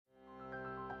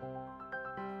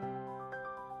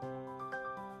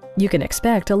You can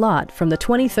expect a lot from the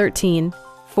 2013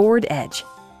 Ford Edge.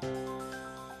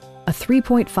 A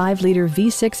 3.5-liter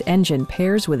V6 engine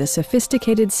pairs with a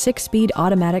sophisticated 6-speed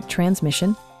automatic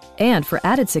transmission, and for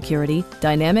added security,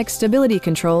 dynamic stability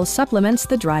control supplements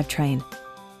the drivetrain.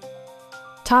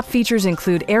 Top features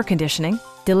include air conditioning,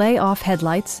 delay-off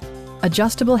headlights,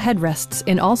 adjustable headrests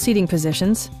in all seating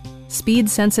positions,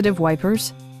 speed-sensitive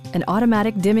wipers, an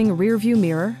automatic dimming rear-view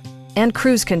mirror, and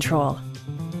cruise control.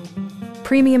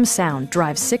 Premium sound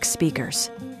drives 6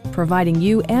 speakers, providing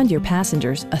you and your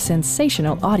passengers a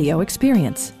sensational audio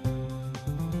experience.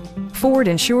 Ford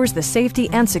ensures the safety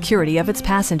and security of its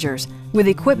passengers with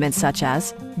equipment such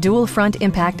as dual front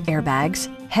impact airbags,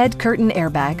 head curtain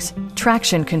airbags,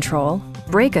 traction control,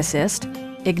 brake assist,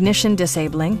 ignition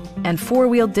disabling, and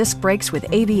 4-wheel disc brakes with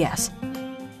ABS.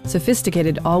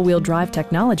 Sophisticated all-wheel drive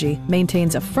technology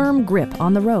maintains a firm grip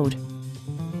on the road.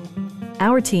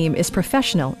 Our team is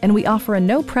professional and we offer a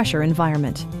no-pressure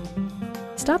environment.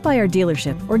 Stop by our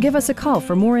dealership or give us a call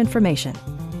for more information.